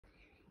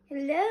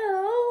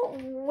Hello,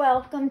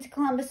 welcome to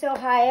Columbus,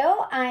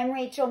 Ohio. I'm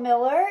Rachel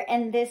Miller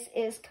and this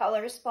is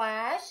Color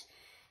Splash.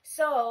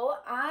 So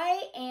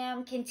I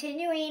am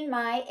continuing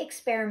my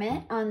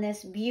experiment on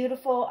this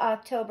beautiful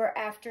October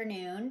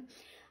afternoon.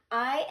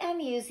 I am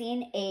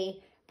using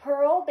a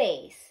pearl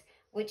base,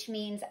 which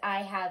means I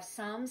have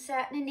some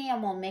satin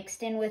enamel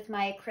mixed in with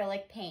my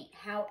acrylic paint.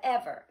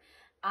 However,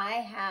 I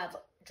have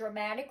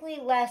dramatically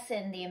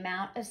lessened the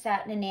amount of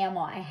satin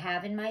enamel I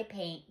have in my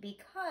paint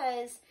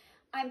because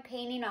I'm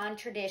painting on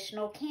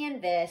traditional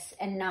canvas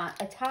and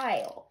not a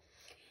tile.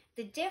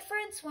 The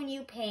difference when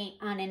you paint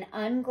on an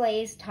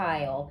unglazed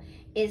tile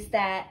is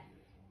that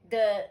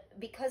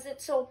because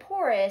it's so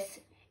porous,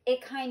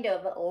 it kind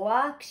of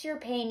locks your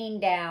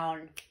painting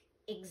down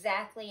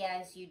exactly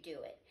as you do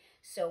it.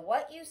 So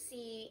what you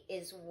see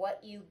is what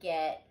you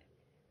get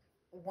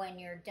when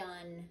you're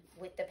done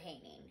with the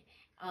painting.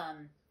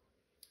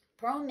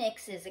 Pearl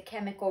mix is a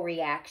chemical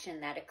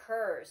reaction that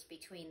occurs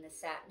between the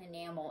satin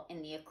enamel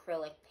and the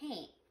acrylic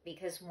paint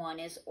because one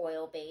is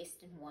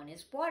oil-based and one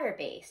is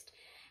water-based.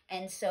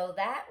 And so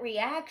that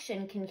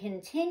reaction can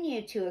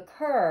continue to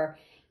occur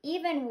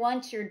even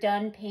once you're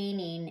done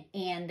painting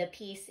and the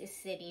piece is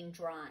sitting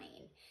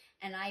drying.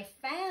 And I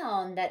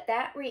found that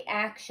that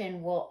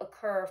reaction will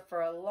occur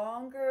for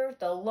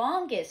the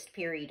longest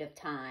period of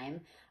time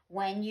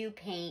when you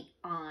paint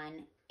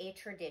on a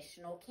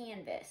traditional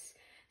canvas.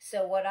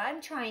 So what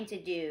I'm trying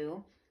to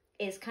do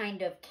is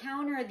kind of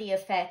counter the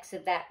effects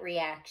of that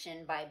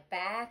reaction by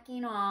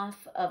backing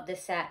off of the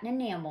satin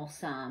enamel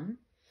some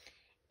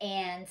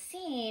and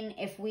seeing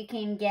if we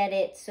can get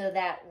it so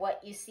that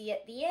what you see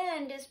at the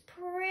end is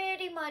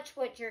pretty much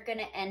what you're going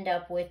to end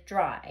up with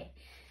dry.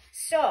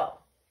 So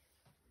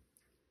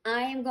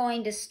I am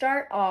going to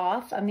start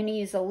off, I'm going to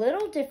use a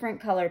little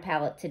different color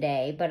palette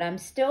today, but I'm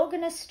still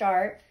going to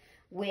start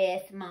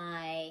with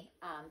my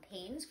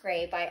Payne's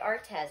Gray by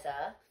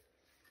Arteza.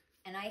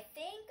 And I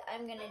think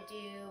I'm going to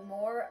do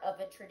more of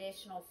a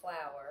traditional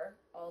flower,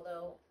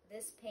 although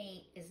this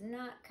paint is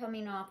not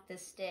coming off the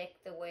stick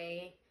the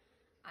way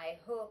I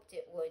hoped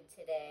it would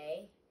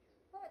today.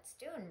 Well, it's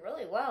doing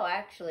really well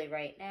actually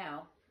right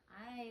now.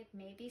 I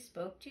maybe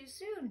spoke too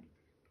soon.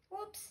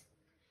 Whoops.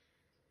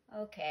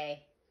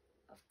 Okay.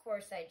 Of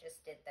course I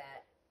just did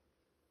that.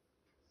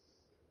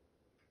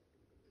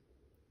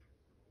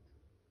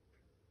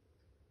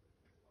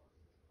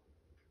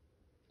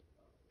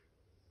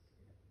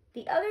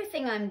 The other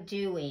thing I'm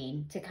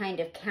doing to kind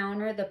of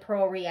counter the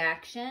pearl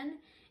reaction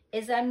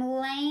is I'm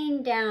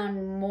laying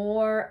down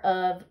more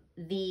of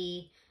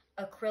the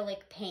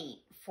acrylic paint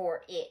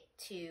for it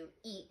to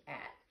eat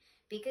at.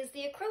 Because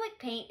the acrylic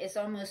paint is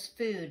almost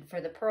food for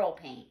the pearl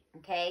paint,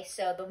 okay?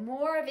 So the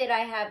more of it I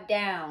have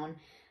down,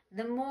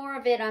 the more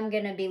of it I'm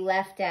going to be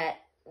left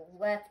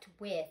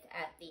with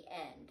at the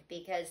end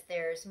because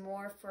there's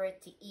more for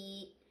it to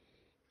eat,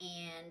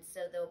 and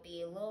so there'll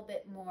be a little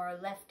bit more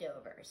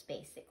leftovers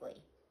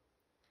basically.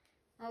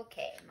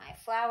 Okay, my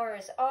flower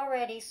is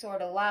already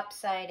sort of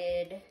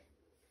lopsided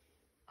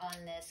on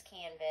this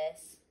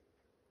canvas,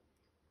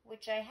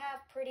 which I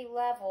have pretty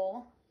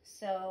level,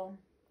 so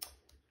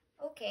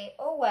okay,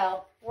 oh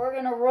well, we're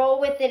gonna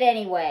roll with it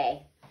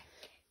anyway.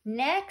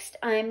 Next,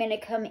 I'm gonna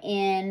come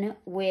in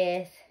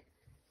with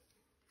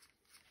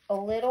a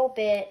little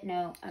bit,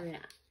 no, I'm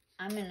not.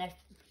 I'm gonna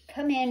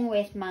come in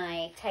with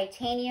my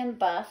Titanium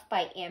Buff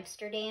by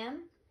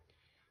Amsterdam.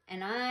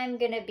 And I'm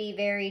going to be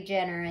very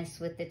generous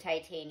with the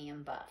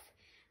Titanium Buff.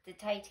 The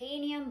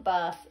Titanium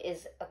Buff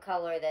is a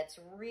color that's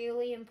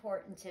really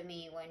important to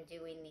me when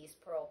doing these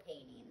pearl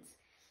paintings.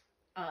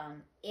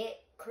 It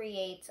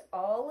creates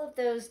all of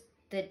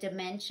the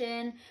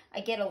dimension.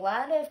 I get a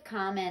lot of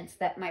comments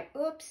that my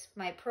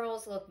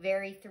pearls look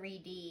very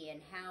 3D,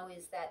 and how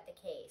is that the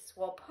case?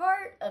 Well,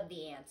 part of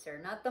the answer,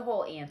 not the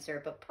whole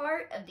answer, but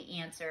part of the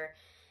answer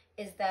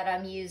is that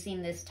I'm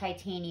using this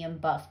Titanium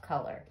Buff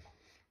color,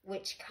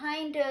 which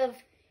kind of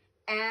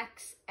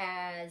acts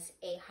as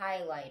a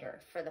highlighter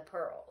for the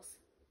pearls.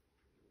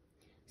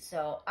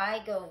 So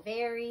I go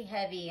very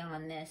heavy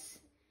on this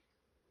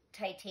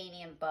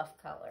Titanium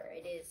Buff color.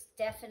 It is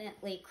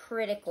definitely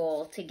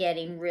critical to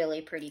getting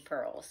really pretty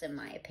pearls, in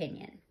my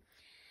opinion.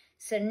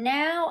 So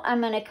now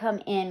I'm going to come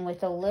in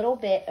with a little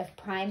bit of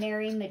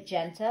Primary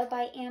Magenta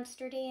by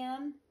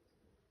Amsterdam.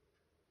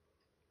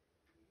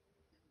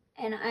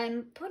 And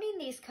I'm putting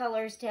these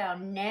colors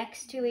down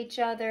next to each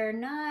other,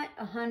 not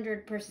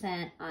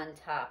 100% on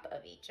top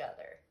of each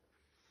other.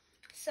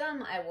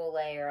 Some I will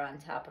layer on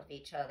top of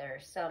each other,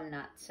 some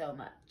not so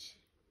much.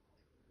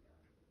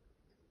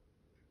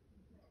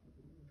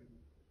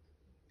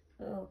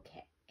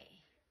 Okay.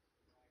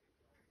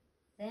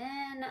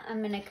 Then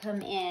I'm going to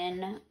come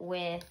in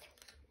with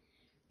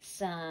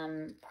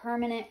some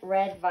permanent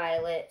red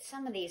violet.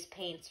 Some of these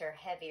paints are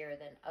heavier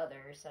than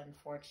others,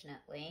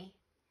 unfortunately.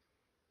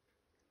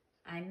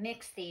 I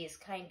mix these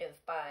kind of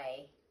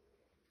by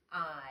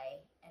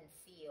eye and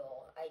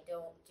feel. I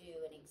don't do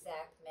an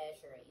exact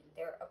measuring.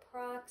 They're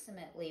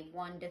approximately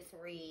 1 to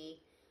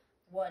 3,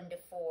 1 to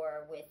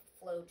 4 with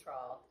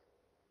Floetrol.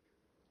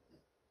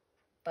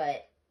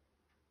 But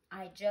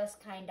I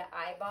just kind of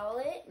eyeball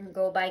it and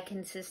go by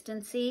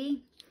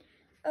consistency.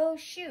 Oh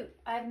shoot,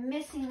 I'm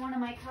missing one of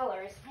my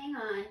colors. Hang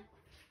on.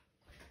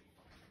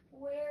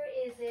 Where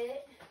is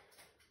it?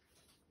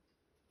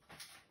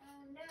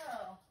 Oh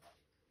no.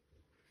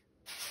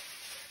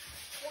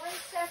 1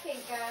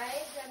 second,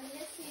 guys. I'm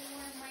missing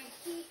one of my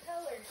key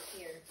colors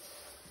here.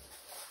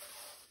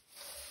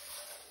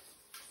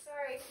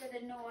 Sorry for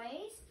the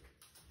noise.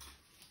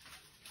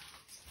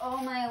 All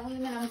my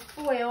aluminum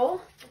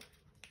foil.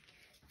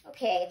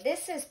 Okay,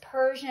 this is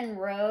Persian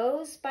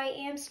Rose by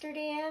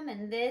Amsterdam,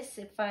 and this,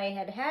 if I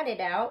had had it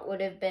out,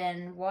 would have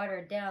been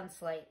watered down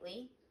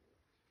slightly.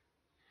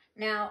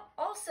 Now,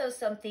 also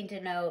something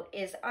to note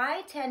is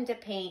I tend to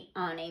paint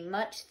on a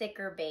much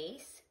thicker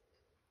base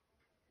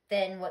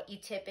than what you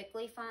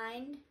typically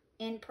find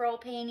in pearl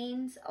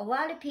paintings. A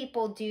lot of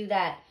people do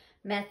that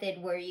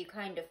method where you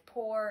kind of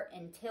pour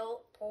and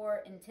tilt.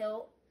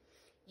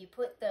 You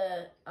put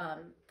the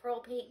pearl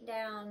paint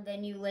down,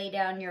 then you lay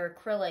down your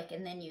acrylic,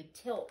 and then you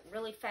tilt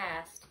really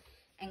fast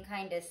and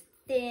kind of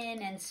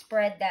thin and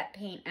spread that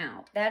paint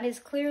out. That is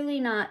clearly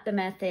not the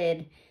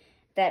method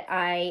that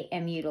I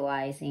am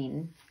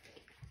utilizing.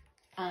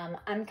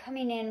 I'm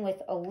coming in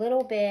with a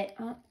little bit,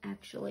 oh,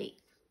 actually,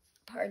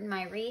 pardon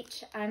my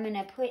reach. I'm going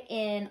to put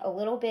in a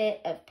little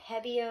bit of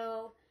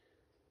Pebeo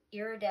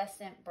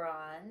Iridescent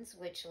bronze,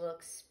 which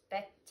looks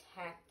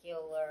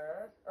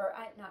spectacular. Or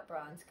not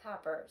bronze,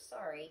 copper,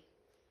 sorry.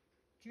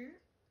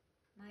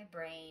 My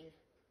brain.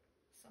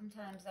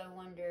 Sometimes I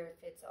wonder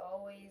if it's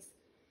always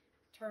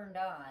turned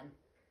on.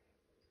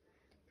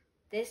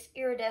 This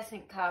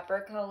iridescent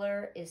copper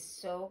color is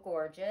so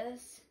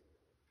gorgeous.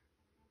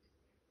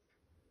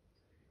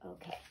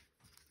 Okay,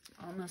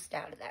 almost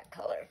out of that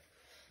color.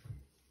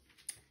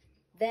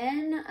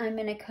 Then I'm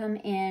going to come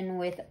in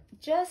with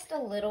just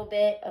a little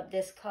bit of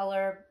this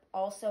color,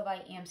 also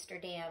by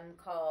Amsterdam,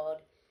 called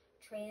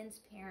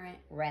Transparent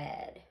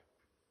Red.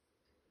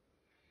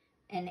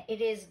 And it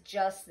is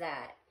just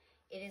that.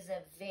 It is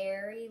a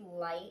very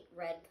light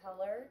red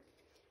color.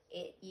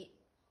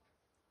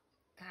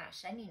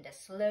 Gosh, I need to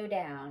slow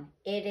down.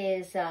 It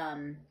is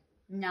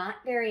not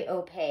very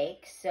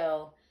opaque,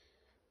 so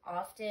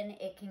often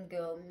it can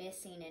go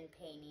missing in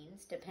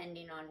paintings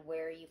depending on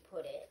where you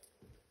put it.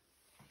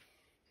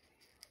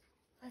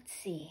 Let's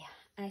see.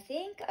 I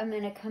think I'm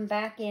going to come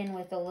back in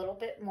with a little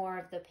bit more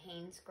of the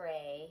Payne's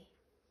Gray.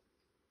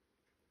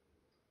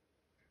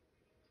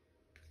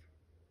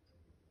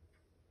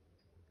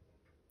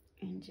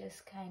 And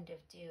just kind of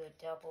do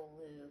a double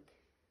loop.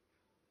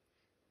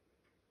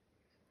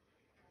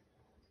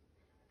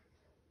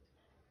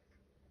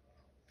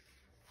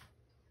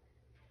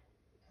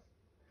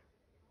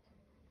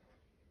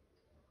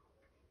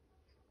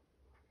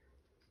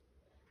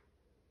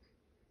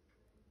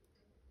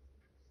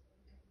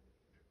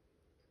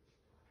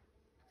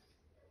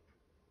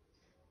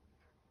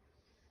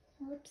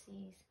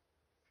 Whoopsies.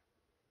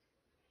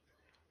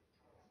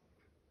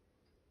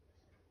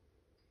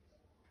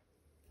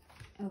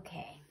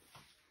 Okay.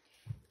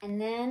 And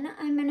then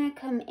I'm going to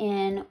come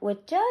in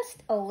with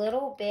just a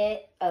little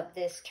bit of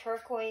this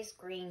turquoise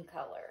green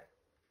color,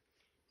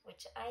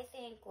 which I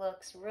think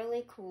looks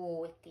really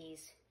cool with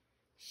these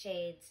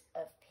shades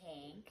of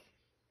pink.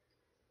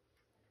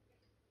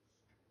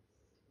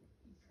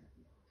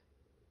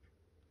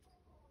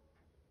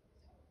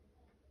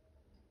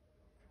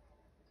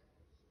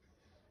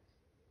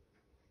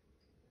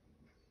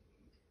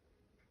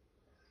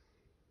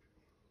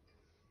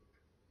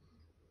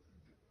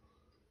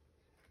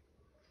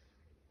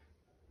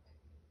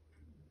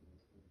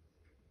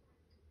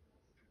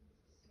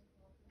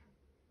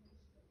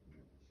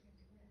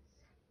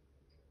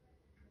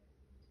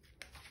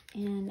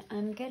 And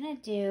I'm going to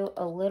do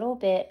a little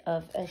bit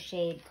of a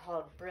shade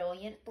called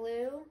Brilliant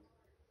Blue.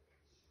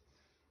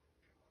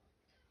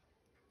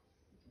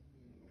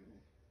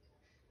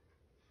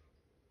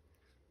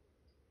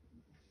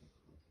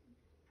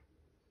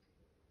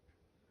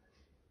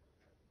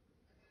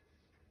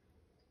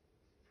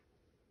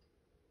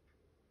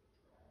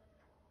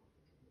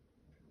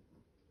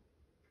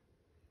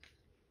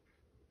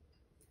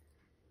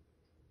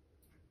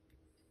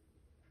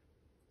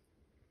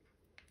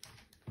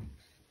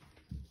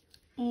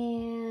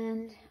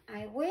 And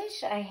I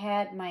wish I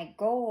had my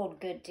gold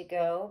good to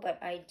go, but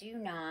I do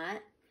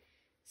not.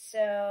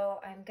 So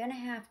I'm going to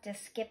have to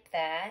skip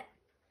that.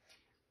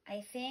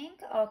 I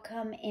think I'll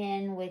come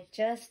in with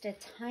just a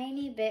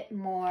tiny bit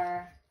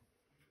more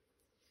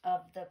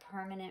of the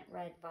permanent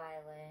red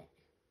violet.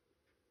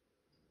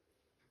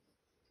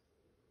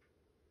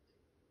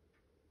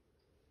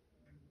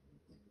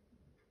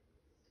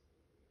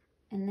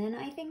 And then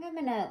I think I'm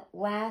going to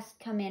last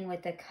come in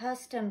with a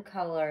custom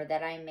color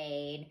that I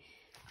made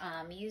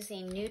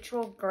using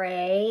neutral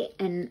gray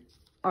and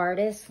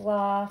Artist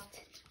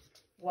Loft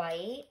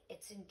white.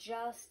 It's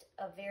just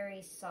a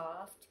very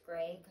soft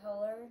gray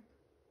color.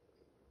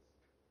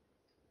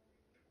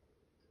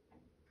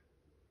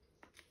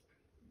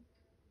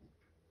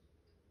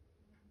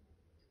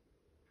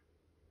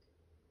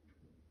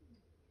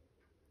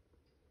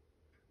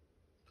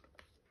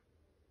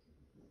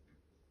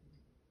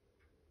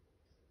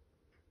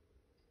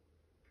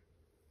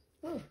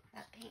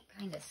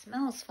 this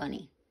smells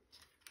funny.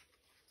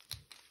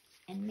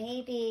 And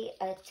maybe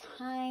a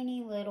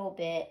tiny little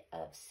bit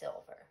of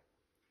silver.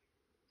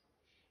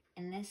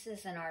 And this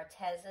is an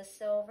Arteza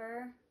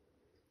silver.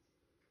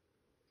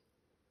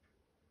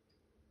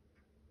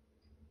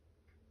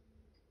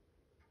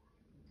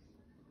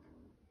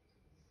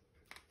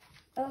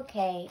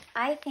 Okay,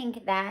 I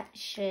think that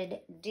should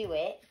do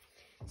it.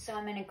 So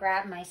I'm going to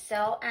grab my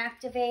cell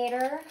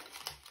activator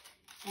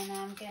and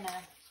I'm going to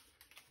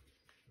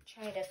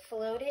try to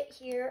float it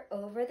here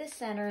over the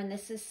center. And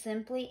this is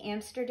simply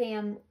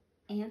Amsterdam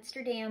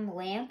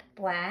Lamp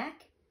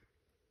Black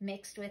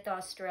mixed with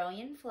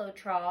Australian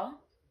Floetrol.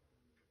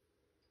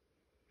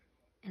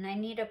 And I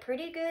need a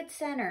pretty good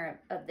center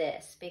of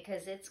this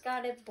because it's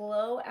got to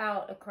blow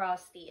out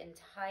across the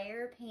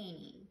entire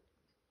painting.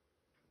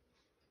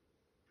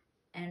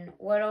 And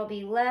what I'll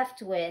be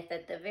left with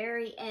at the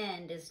very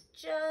end is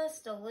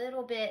just a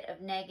little bit of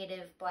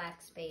negative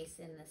black space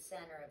in the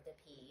center of the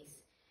piece,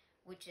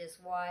 which is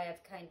why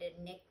I've kind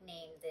of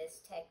nicknamed this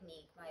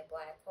technique my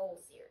black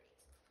hole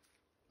series,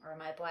 or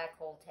my black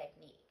hole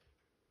technique.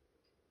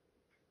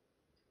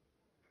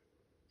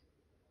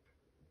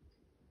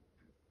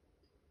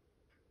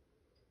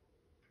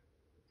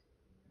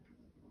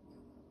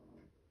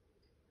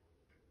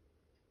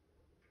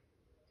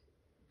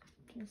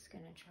 I'm just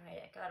going to try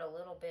it. I got a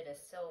little bit of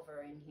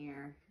silver in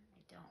here.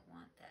 I don't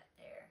want that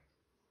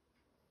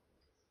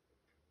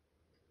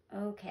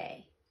there.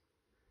 Okay.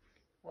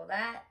 Well,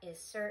 that is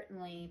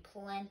certainly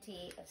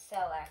plenty of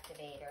cell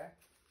activator.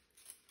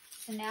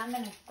 So now I'm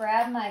going to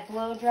grab my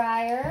blow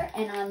dryer,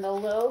 and on the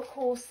low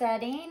cool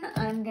setting,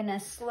 I'm going to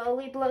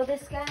slowly blow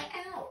this guy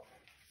out.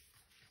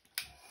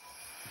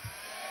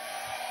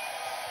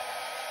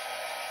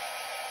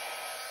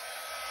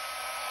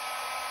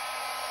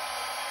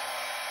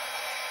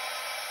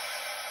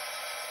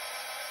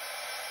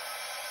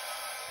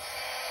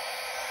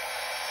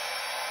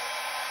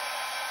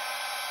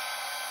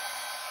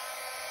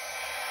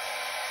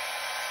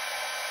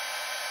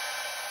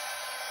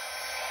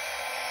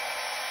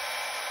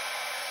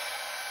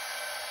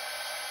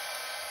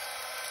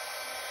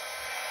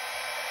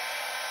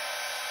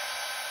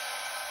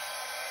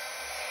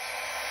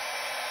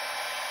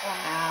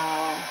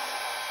 Wow,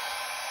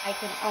 I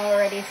can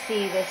already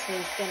see this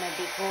is going to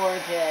be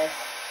gorgeous.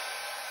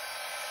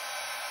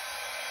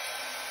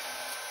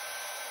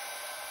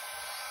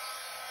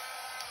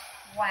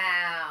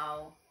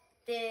 Wow,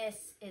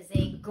 this is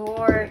a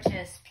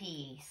gorgeous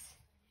piece.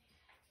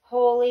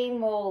 Holy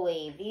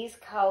moly, these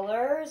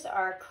colors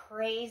are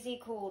crazy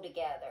cool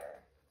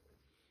together.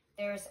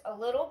 There's a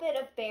little bit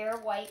of bare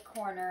white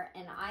corner,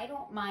 and I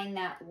don't mind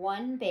that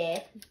one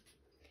bit.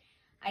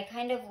 I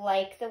kind of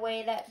like the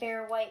way that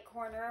bare white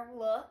corner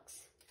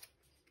looks.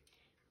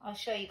 I'll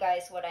show you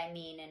guys what I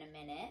mean in a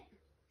minute,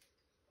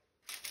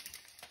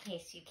 in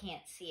case you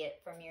can't see it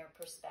from your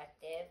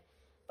perspective.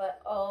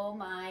 But oh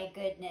my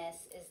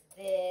goodness, is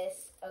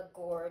this a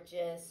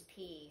gorgeous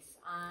piece.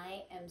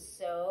 I am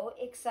so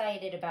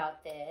excited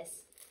about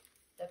this.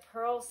 The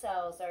pearl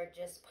cells are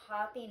just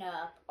popping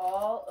up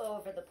all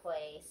over the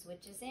place,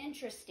 which is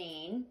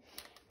interesting,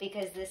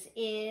 because this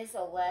is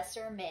a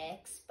lesser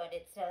mix, but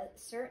it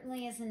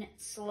certainly isn't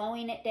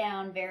slowing it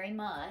down very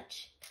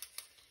much.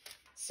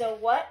 So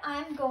what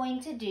I'm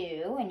going to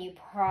do, and you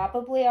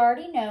probably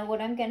already know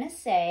what I'm going to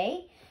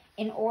say,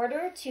 in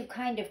order to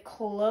kind of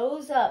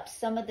close up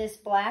some of this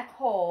black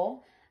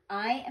hole,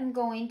 I am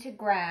going to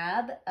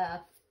grab a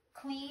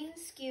clean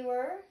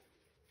skewer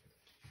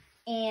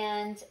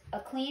and a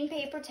clean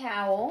paper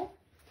towel,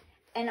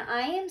 and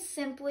I am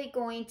simply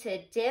going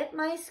to dip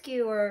my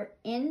skewer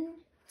into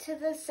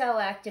the cell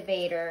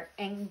activator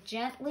and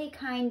gently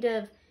kind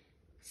of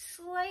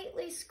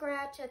slightly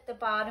scratch at the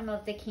bottom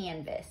of the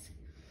canvas.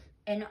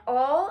 And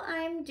all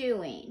I'm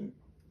doing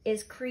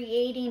is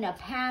creating a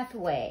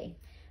pathway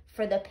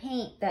for the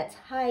paint that's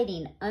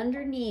hiding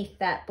underneath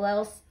that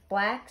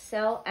black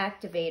cell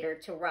activator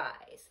to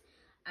rise.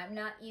 I'm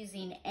not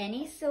using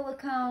any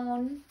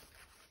silicone.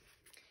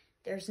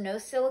 There's no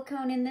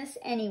silicone in this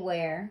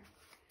anywhere.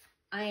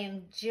 I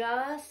am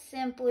just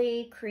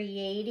simply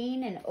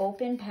creating an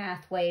open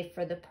pathway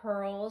for the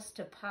pearls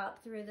to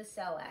pop through the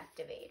cell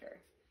activator.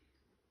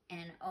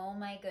 And oh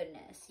my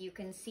goodness, you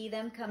can see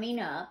them coming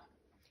up.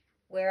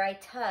 Where I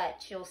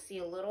touch, you'll see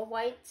a little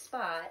white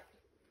spot,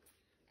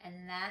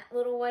 and that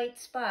little white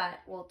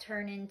spot will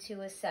turn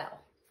into a cell.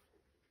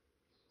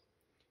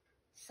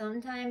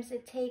 Sometimes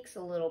it takes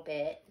a little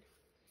bit,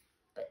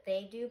 but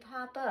they do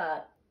pop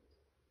up.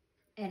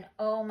 And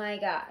oh my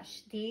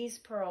gosh, these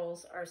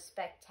pearls are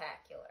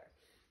spectacular.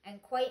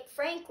 And quite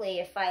frankly,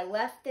 if I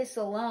left this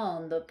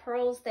alone, the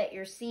pearls that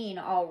you're seeing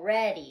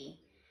already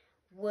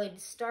would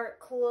start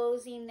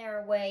closing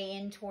their way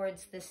in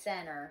towards the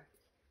center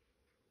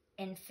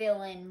and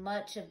fill in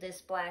much of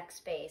this black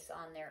space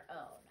on their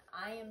own.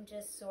 I am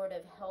just sort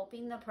of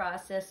helping the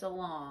process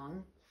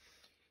along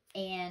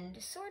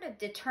and sort of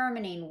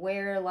determining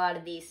where a lot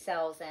of these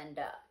cells end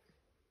up.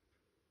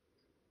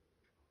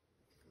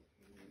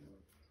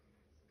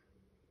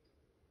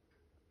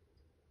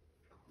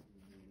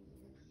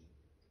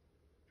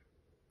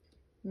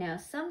 Now,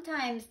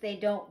 sometimes they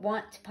don't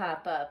want to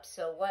pop up,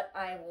 so what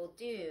I will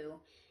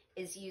do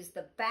is use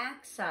the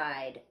back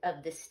side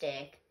of the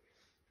stick,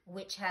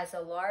 which has a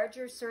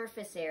larger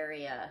surface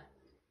area,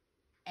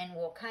 and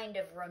will kind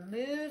of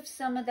remove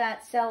some of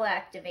that cell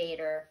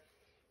activator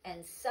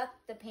and suck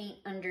the paint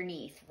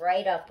underneath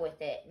right up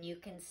with it. And you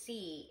can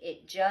see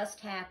it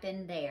just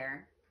happened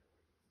there.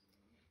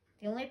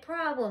 The only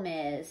problem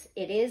is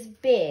it is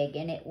big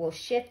and it will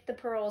shift the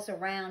pearls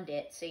around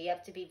it, so you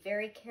have to be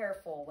very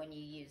careful when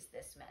you use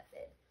this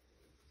method.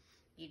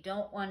 You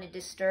don't want to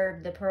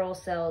disturb the pearl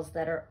cells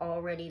that are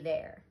already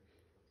there.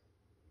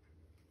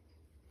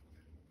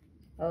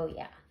 Oh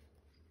yeah.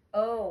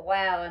 Oh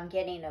wow, I'm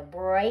getting a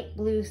bright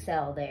blue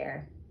cell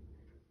there.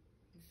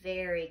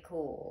 Very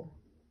cool.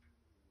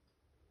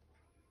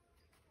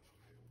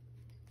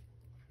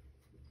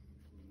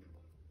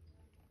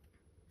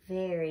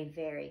 Very,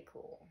 very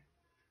cool.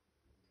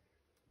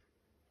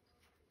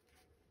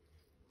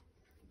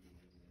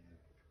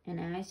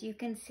 And as you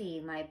can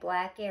see, my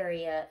black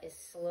area is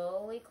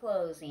slowly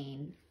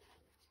closing.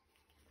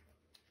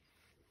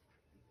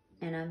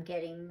 And I'm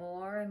getting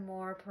more and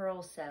more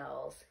pearl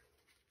cells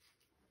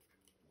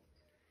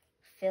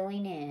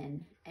filling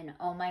in. And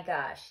oh my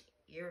gosh,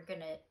 you're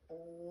gonna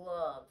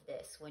love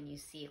this when you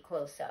see it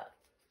close up.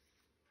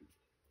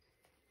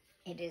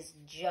 It is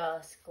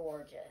just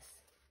gorgeous.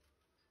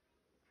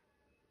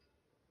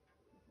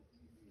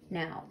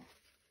 Now,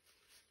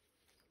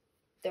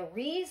 the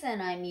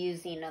reason I'm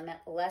using a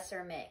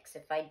lesser mix,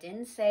 if I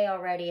didn't say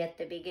already at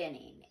the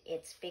beginning,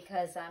 it's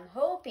because I'm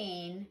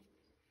hoping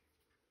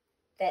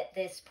that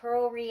this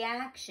pearl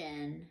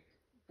reaction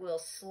will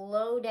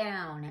slow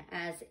down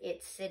as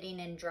it's sitting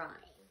and drying.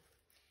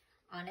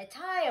 On a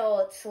tile,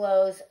 it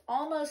slows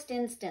almost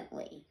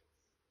instantly,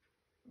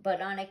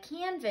 but on a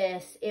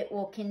canvas, it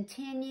will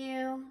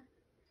continue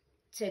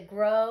to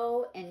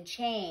grow and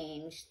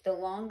change the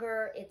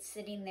longer it's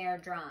sitting there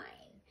drying.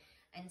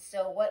 And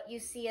so what you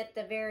see at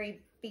the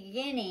very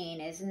beginning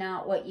is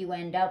not what you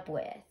end up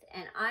with.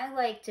 And I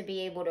like to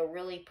be able to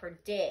really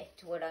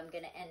predict what I'm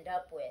going to end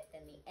up with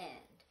in the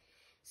end.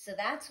 So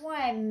that's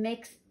why I'm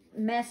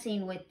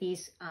messing with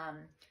these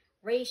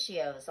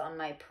ratios on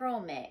my pearl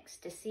mix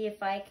to see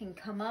if I can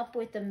come up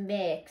with a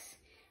mix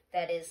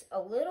that is a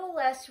little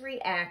less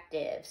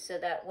reactive, so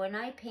that when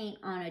I paint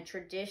on a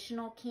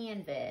traditional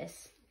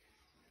canvas,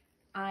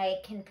 I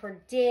can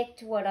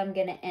predict what I'm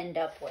going to end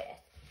up with.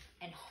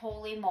 And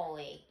holy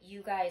moly,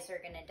 you guys are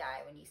going to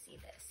die when you see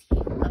this.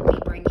 Here, let me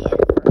bring you in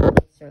for a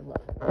closer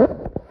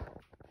look.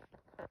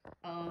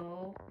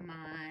 Oh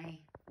my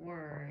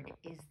word,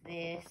 is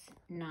this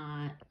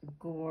not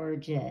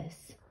gorgeous?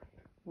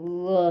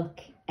 Look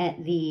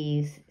at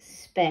these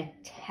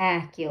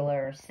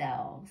spectacular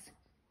cells.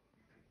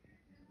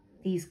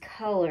 These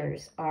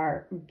colors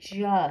are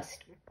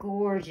just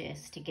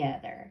gorgeous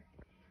together.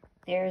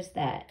 There's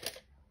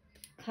that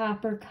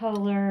copper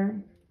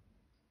color.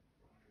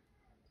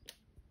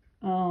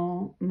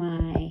 Oh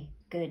my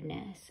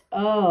goodness.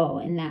 Oh,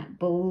 and that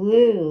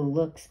blue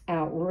looks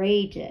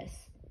outrageous.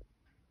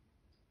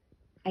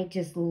 I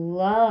just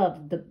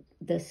love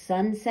the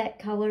sunset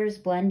colors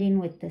blending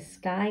with the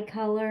sky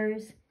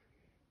colors.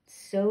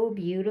 So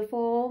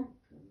beautiful.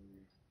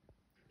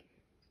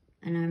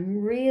 And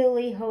I'm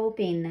really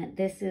hoping that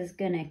this is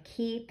going to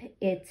keep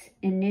its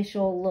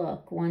initial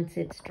look once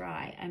it's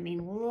dry. I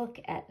mean, look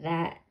at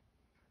that.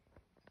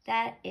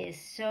 That is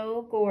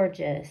so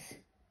gorgeous.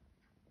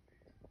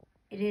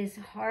 It is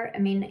hard. I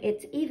mean,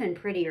 it's even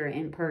prettier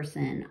in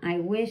person. I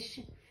wish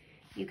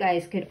you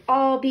guys could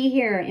all be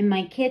here in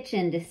my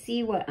kitchen to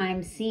see what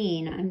I'm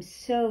seeing. I'm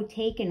so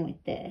taken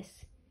with this.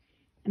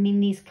 I mean,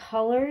 these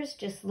colors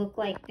just look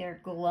like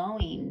they're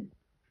glowing.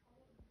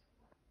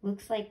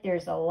 Looks like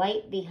there's a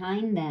light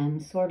behind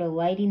them, sort of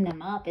lighting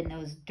them up. And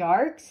those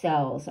dark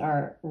cells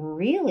are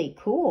really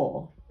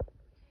cool.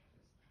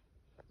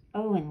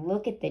 Oh, and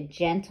look at the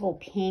gentle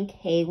pink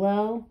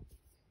halo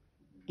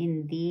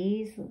in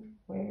these.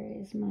 Where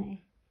is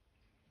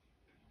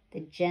the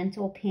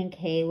gentle pink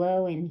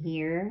halo in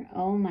here?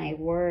 Oh my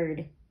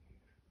word.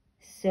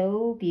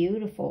 So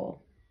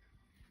beautiful.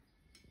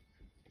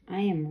 I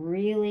am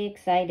really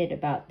excited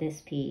about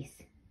this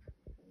piece.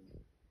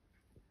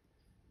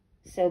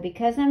 So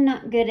because I'm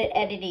not good at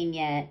editing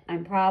yet,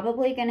 I'm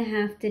probably going to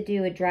have to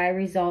do a dry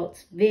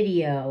results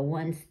video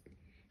once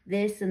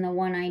this and the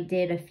one I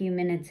did a few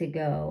minutes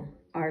ago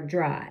are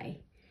dry.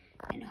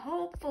 And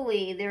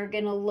hopefully they're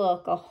going to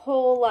look a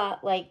whole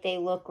lot like they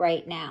look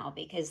right now,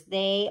 because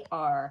they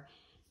are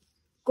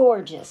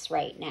gorgeous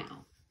right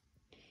now.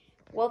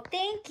 Well,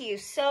 thank you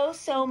so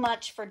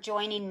much for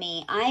joining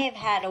me. I have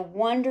had a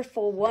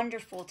wonderful,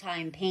 wonderful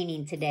time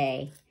painting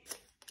today.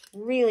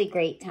 Really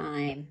great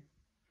time.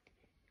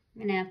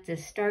 I'm going to have to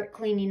start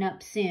cleaning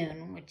up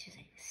soon, which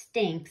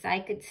stinks. I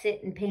could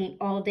sit and paint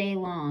all day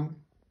long.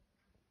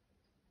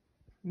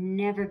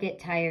 Never get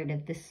tired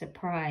of the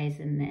surprise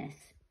in this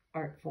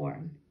art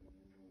form.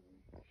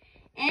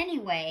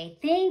 Anyway,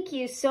 thank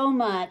you so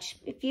much.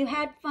 If you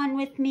had fun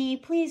with me,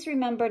 please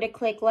remember to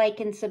click like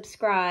and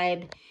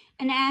subscribe.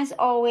 And as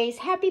always,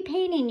 happy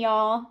painting,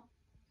 y'all.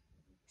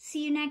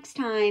 See you next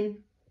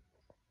time.